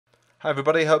Hi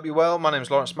everybody, hope you're well. My name's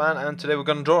Mann and today we're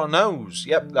going to draw a nose.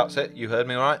 Yep, that's it, you heard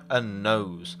me right, a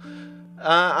nose.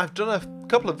 I've done a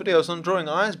couple of videos on drawing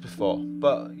eyes before,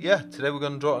 but yeah, today we're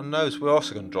going to draw a nose. We're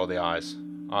also going to draw the eyes.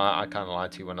 I kind of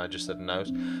lied to you when I just said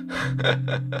nose.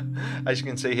 As you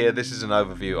can see here, this is an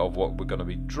overview of what we're going to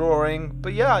be drawing,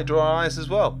 but yeah, I draw eyes as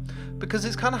well. Because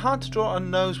it's kind of hard to draw a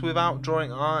nose without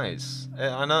drawing eyes.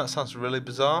 I know that sounds really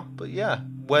bizarre, but yeah.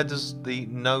 Where does the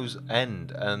nose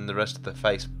end and the rest of the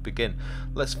face begin?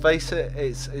 Let's face it,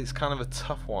 it's kind of a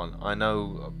tough one. I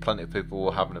know plenty of people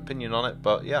will have an opinion on it,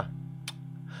 but yeah.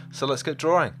 So let's get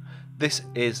drawing. This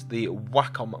is the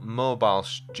Wacom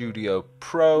MobileStudio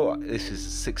Pro. This is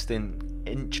a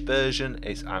 16-inch version.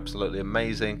 It's absolutely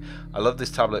amazing. I love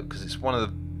this tablet because it's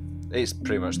it's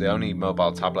pretty much the only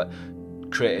mobile tablet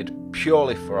created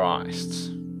purely for artists.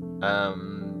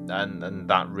 And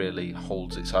that really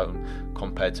holds its own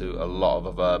compared to a lot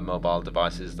of other mobile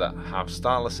devices that have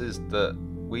styluses that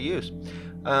we use.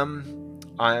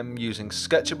 I am using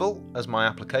Sketchable as my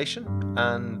application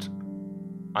and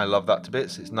I love that to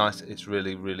bits. It's nice, it's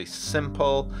really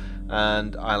simple,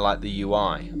 and I like the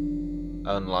UI,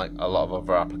 unlike a lot of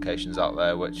other applications out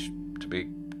there, which, to be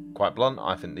quite blunt,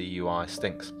 I think the UI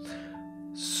stinks.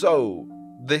 So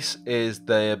this is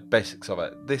the basics of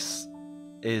it. This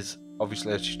is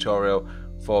obviously a tutorial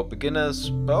for beginners,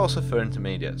 but also for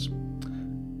intermediates.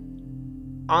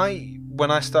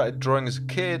 When I started drawing as a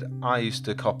kid, I used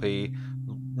to copy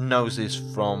noses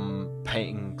from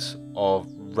paintings of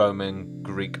Roman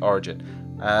Greek origin.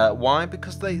 Why?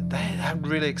 Because they had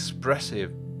really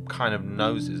expressive kind of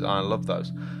noses. I love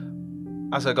those.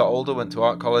 As I got older, went to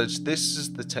art college, this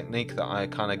is the technique that I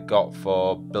kind of got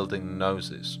for building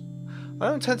noses. I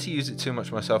don't tend to use it too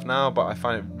much myself now, but I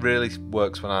find it really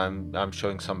works when I'm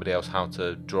showing somebody else how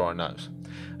to draw a nose.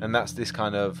 And that's this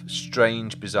kind of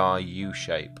strange, bizarre U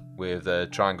shape with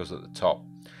triangles at the top.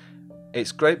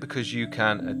 It's great because you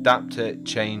can adapt it,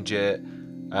 change it.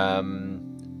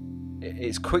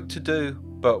 It's quick to do,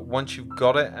 but once you've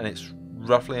got it and it's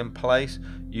roughly in place,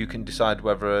 you can decide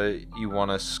whether you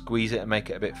want to squeeze it and make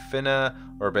it a bit thinner,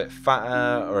 or a bit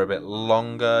fatter, or a bit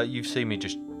longer. You've seen me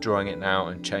just drawing it now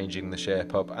and changing the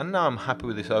shape up, and now I'm happy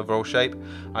with this overall shape.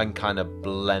 I can kind of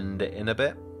blend it in a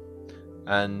bit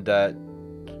and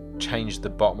change the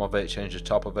bottom of it, change the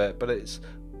top of it, but it's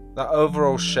that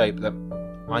overall shape that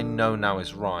I know now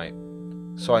is right.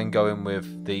 So I can go in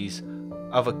with these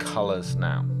other colours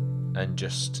now and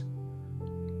just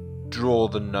draw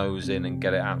the nose in and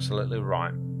get it absolutely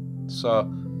right.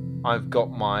 So I've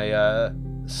got my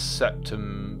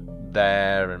septum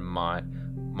there and my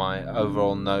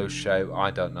overall nose shape.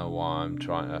 I don't know why I'm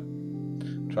trying to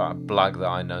blag that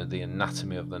I know the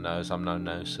anatomy of the nose. I'm no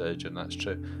nose surgeon, that's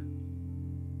true.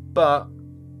 But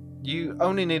you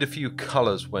only need a few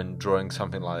colours when drawing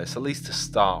something like this, at least to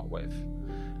start with.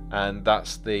 And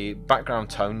that's the background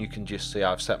tone. You can just see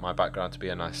I've set my background to be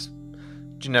a nice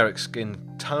generic skin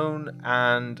tone,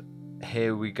 and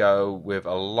here we go with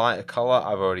a lighter colour.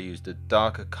 I've already used a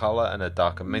darker colour and a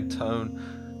darker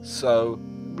mid-tone. So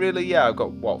really, yeah, I've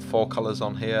got, what, 4 colours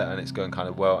on here, and it's going kind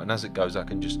of well, and as it goes I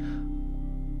can just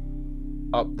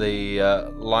up the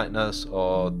lightness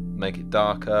or make it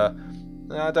darker.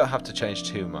 I don't have to change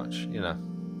too much, you know,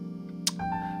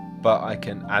 but I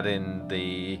can add in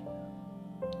the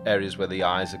areas where the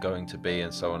eyes are going to be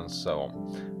and so on and so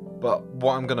on. But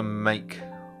what I'm going to make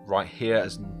right here,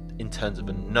 as in terms of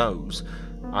a nose,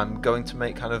 I'm going to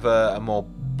make kind of a more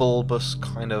bulbous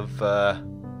kind of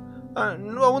I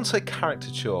wouldn't say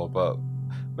caricature, but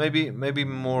maybe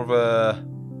more of a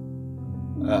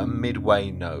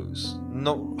midway nose.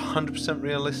 Not 100%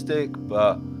 realistic,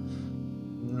 but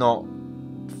not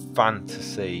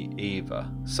fantasy either.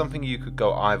 Something you could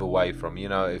go either way from. You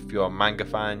know, if you're a manga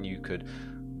fan, you could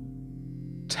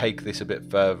take this a bit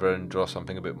further and draw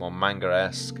something a bit more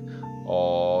manga-esque,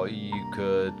 or you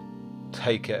could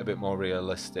take it a bit more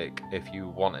realistic if you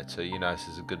wanted to. You know, this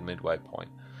is a good midway point.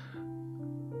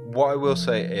 What I will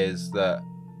say is that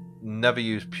never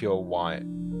use pure white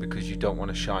because you don't want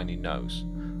a shiny nose,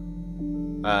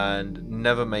 and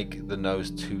never make the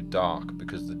nose too dark,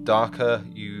 because the darker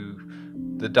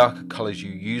colours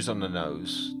you use on the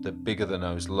nose, the bigger the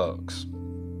nose looks.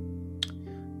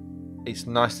 It's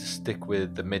nice to stick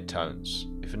with the midtones.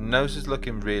 If a nose is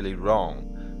looking really wrong,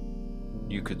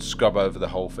 you could scrub over the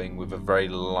whole thing with a very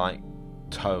light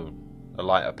tone, a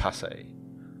light opacity,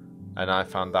 and I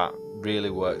found that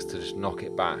really works to just knock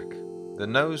it back. The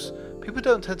nose, people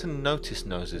don't tend to notice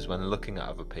noses when looking at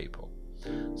other people,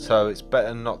 so it's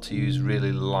better not to use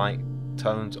really light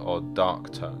tones or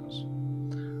dark tones.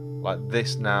 Like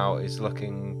this now is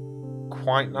looking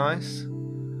quite nice,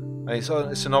 And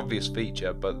it's an obvious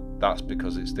feature, but that's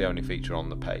because it's the only feature on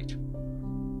the page.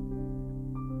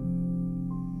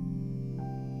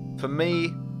 For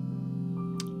me,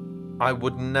 I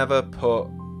would never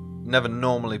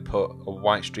normally put a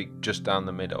white streak just down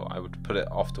the middle. I would put it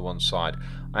off to one side.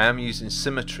 I am using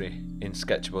symmetry in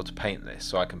Sketchable to paint this,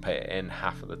 so I can paint it in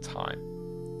half of the time.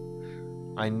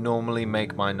 I normally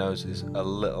make my noses a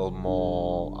little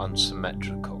more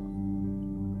unsymmetrical,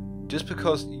 just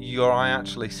because your eye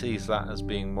actually sees that as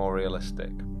being more realistic.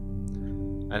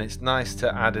 And it's nice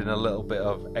to add in a little bit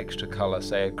of extra colour,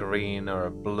 say a green or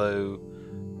a blue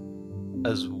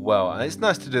as well. And it's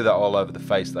nice to do that all over the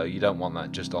face though. You don't want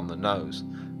that just on the nose.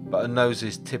 But a nose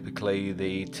is typically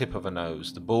the tip of a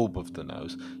nose, the bulb of the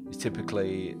nose is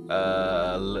typically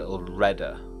a little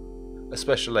redder,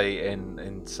 especially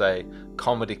in say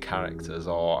comedy characters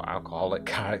or alcoholic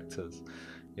characters.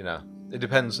 You know, it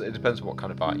depends what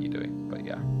kind of art you're doing, but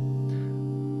yeah.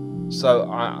 So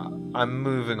I'm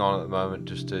moving on at the moment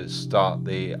just to start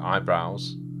the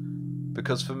eyebrows,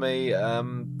 because for me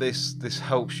this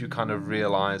helps you kind of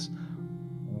realize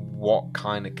what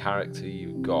kind of character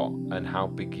you've got and how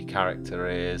big your character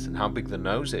is and how big the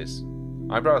nose is.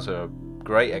 Eyebrows are a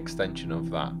great extension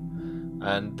of that,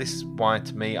 and this is why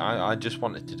to me I just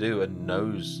wanted to do a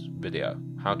nose video,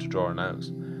 how to draw a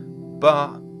nose.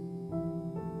 But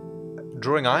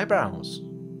drawing eyebrows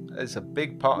is a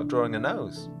big part of drawing a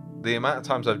nose. The amount of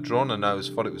times I've drawn a nose,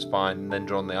 thought it was fine, and then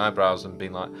drawn the eyebrows and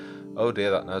been like, oh dear,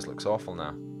 that nose looks awful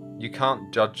now. You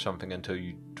can't judge something until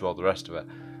you draw the rest of it.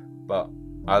 But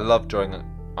I love drawing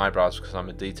eyebrows because I'm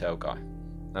a detail guy,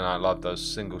 and I love those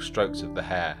single strokes of the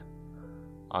hair.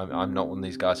 I'm not one of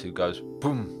these guys who goes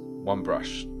boom, one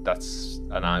brush, that's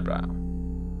an eyebrow.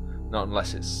 Not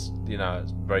unless it's, you know,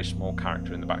 it's a very small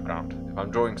character in the background. If I'm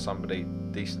drawing somebody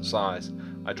decent size,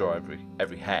 I draw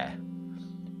every hair.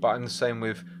 But I'm the same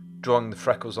with drawing the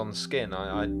freckles on the skin.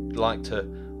 I like to,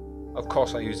 of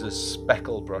course I use a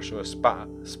speckle brush or a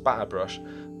spatter brush,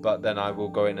 but then I will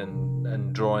go in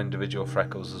and draw individual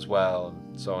freckles as well,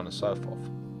 and so on and so forth.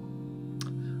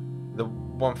 The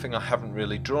one thing I haven't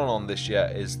really drawn on this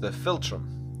yet is the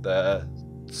philtrum, the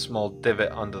small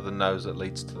divot under the nose that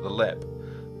leads to the lip,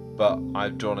 but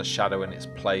I've drawn a shadow in its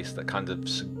place that kind of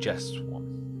suggests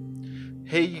one.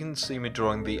 Here you can see me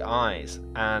drawing the eyes,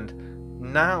 and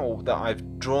now that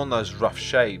I've drawn those rough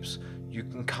shapes, you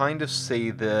can kind of see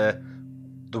the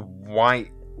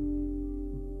white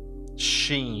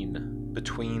sheen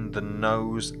between the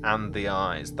nose and the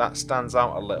eyes. That stands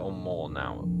out a little more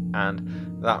now,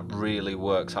 and that really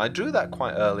works. I drew that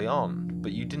quite early on,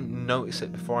 but you didn't notice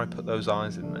it before I put those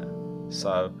eyes in there.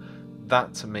 So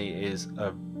that to me is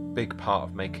a big part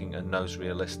of making a nose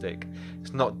realistic.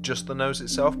 It's not just the nose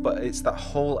itself, but it's that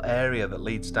whole area that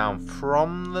leads down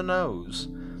from the nose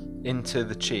into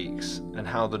the cheeks, and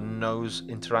how the nose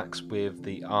interacts with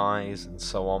the eyes and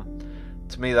so on.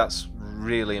 To me, that's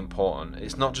really important.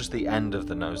 It's not just the end of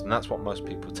the nose, and that's what most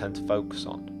people tend to focus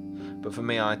on. But for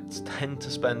me, I tend to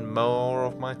spend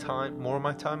most of my time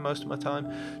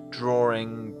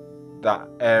drawing that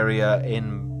area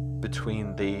in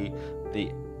between the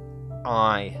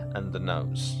eye and the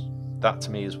nose. That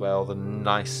to me is where the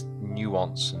nice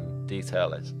nuance and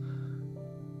detail is.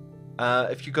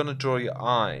 If you're going to draw your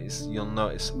eyes, you'll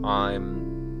notice like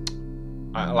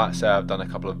I say, I've done a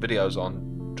couple of videos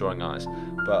on drawing eyes,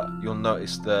 but you'll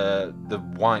notice the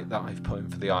white that I've put in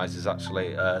for the eyes is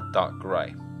actually a dark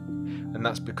grey, and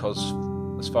that's because,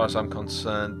 as far as I'm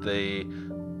concerned, the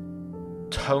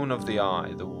tone of the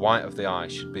eye, the white of the eye,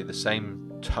 should be the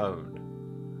same tone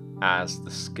as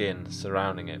the skin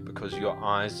surrounding it, because your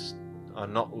eyes are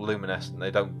not luminescent,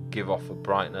 they don't give off a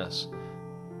brightness.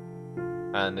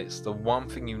 And it's the one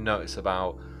thing you notice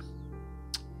about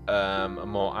a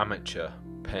more amateur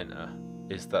painter,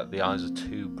 is that the eyes are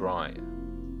too bright.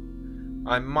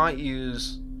 I might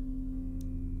use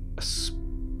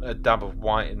a dab of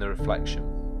white in the reflection,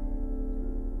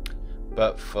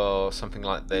 but for something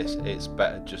like this, it's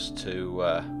better just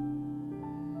to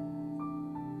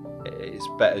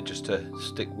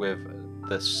stick with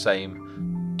the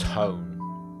same tone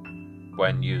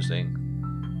when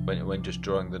just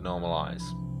drawing the normal eyes.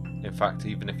 In fact,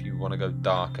 even if you want to go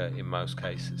darker in most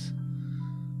cases.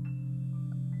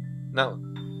 Now,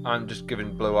 I'm just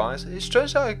giving blue eyes. It's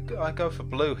strange that I go for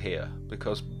blue here,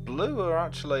 because blue are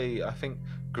actually, I think,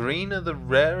 green are the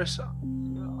rarest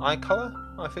eye colour.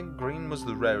 I think green was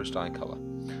the rarest eye colour.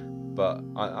 But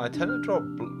I tend to draw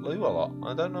blue a lot.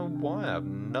 I don't know why. I have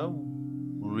no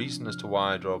reason as to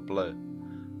why I draw blue.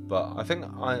 But I think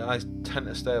I tend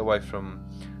to stay away from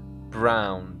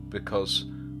brown, because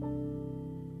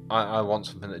I want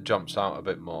something that jumps out a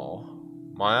bit more.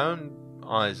 My own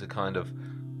eyes are kind of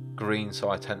green, so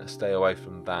I tend to stay away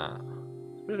from that.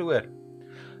 It's really weird.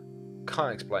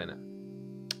 Can't explain it.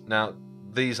 Now,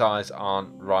 these eyes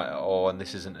aren't right at all, and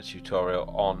this isn't a tutorial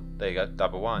on, there you go,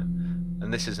 dab of white.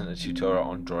 And this isn't a tutorial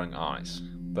on drawing eyes.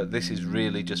 But this is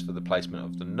really just for the placement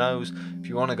of the nose. If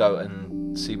you want to go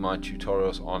and see my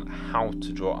tutorials on how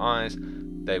to draw eyes,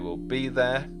 they will be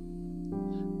there.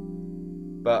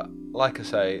 But like I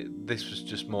say, this was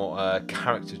just more a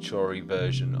caricature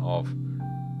version of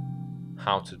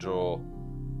how to draw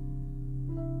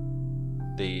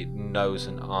the nose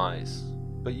and eyes.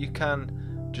 But you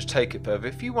can just take it further.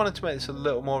 If you wanted to make this a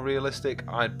little more realistic,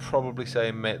 I'd probably say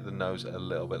make the nose a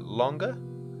little bit longer.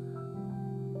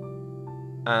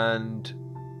 And,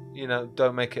 you know,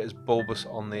 don't make it as bulbous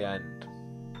on the end.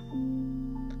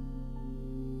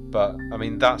 But, I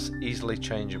mean, that's easily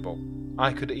changeable.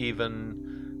 I could even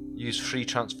use free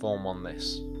transform on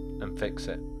this and fix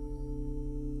it.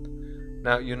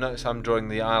 Now, you'll notice I'm drawing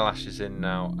the eyelashes in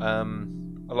now.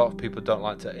 A lot of people don't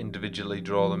like to individually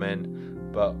draw them in,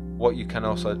 but what you can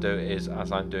also do is,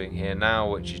 as I'm doing here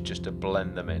now, which is just to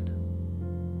blend them in.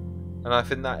 And I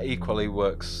think that equally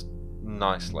works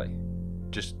nicely.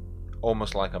 Just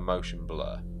almost like a motion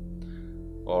blur,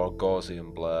 or a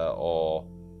Gaussian blur, or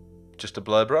just a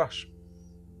blur brush.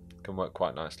 Can work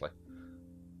quite nicely.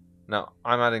 Now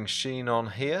I'm adding sheen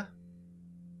on here,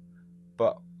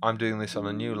 but I'm doing this on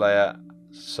a new layer,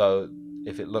 so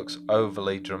if it looks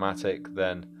overly dramatic,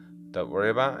 then don't worry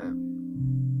about it.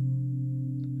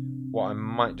 What I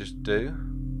might just do,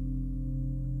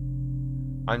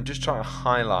 I'm just trying to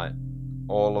highlight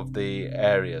all of the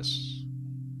areas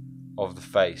of the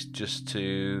face just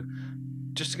to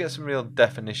get some real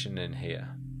definition in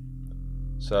here.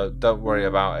 So don't worry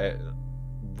about it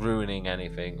ruining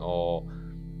anything or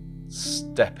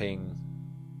stepping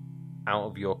out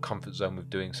of your comfort zone with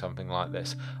doing something like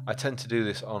this. I tend to do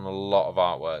this on a lot of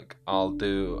artwork. I'll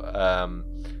do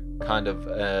kind of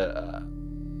a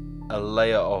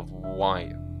layer of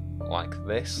white like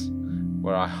this,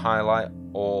 where I highlight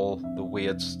all the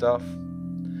weird stuff,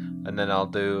 and then I'll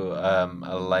do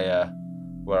a layer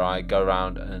where I go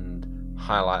around and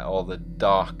highlight all the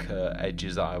darker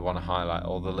edges that I want to highlight,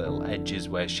 all the little edges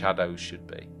where shadows should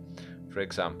be, for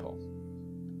example.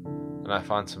 And I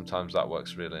find sometimes that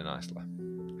works really nicely.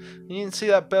 And you can see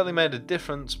that barely made a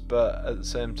difference, but at the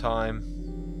same time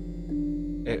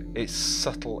it's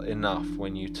subtle enough.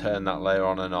 When you turn that layer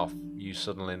on and off, you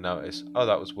suddenly notice, oh,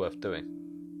 that was worth doing.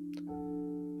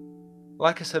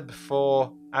 Like I said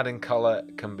before, adding colour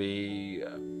can be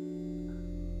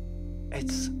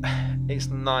it's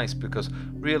nice, because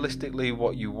realistically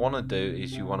what you want to do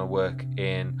is you want to work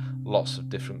in lots of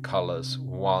different colours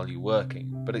while you're working,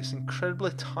 but it's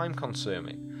incredibly time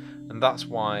consuming, and that's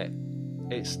why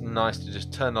it's nice to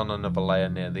just turn on another layer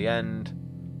near the end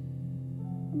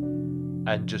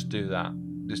and just do that.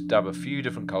 Just dab a few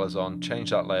different colours on,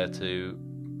 change that layer to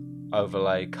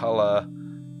overlay colour,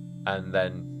 and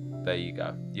then there you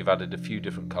go. You've added a few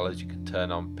different colours. You can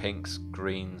turn on pinks,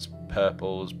 greens,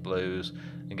 purples, blues,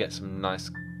 and get some nice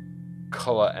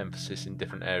colour emphasis in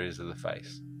different areas of the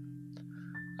face.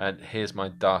 And here's my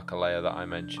darker layer that I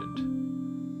mentioned.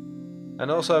 And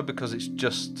also, because it's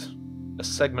just a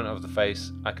segment of the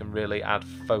face, I can really add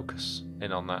focus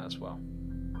in on that as well.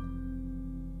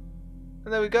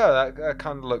 And there we go, that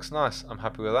kind of looks nice. I'm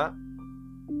happy with that.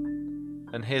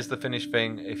 And here's the finished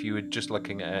thing if you were just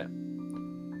looking at it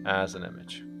as an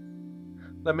image.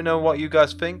 Let me know what you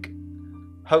guys think.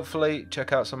 Hopefully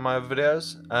check out some of my other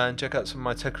videos and check out some of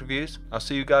my tech reviews. I'll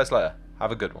see you guys later.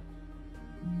 Have a good one.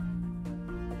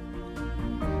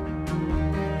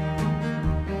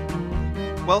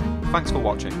 Well, thanks for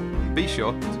watching. Be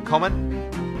sure to comment,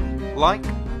 like,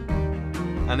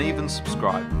 and even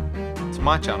subscribe to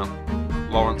my channel,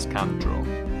 Lawrence Can Draw.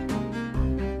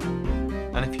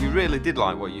 And if you really did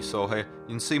like what you saw here,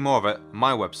 you can see more of it on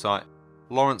my website,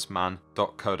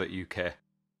 lawrencemann.co.uk.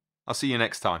 I'll see you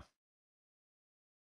next time.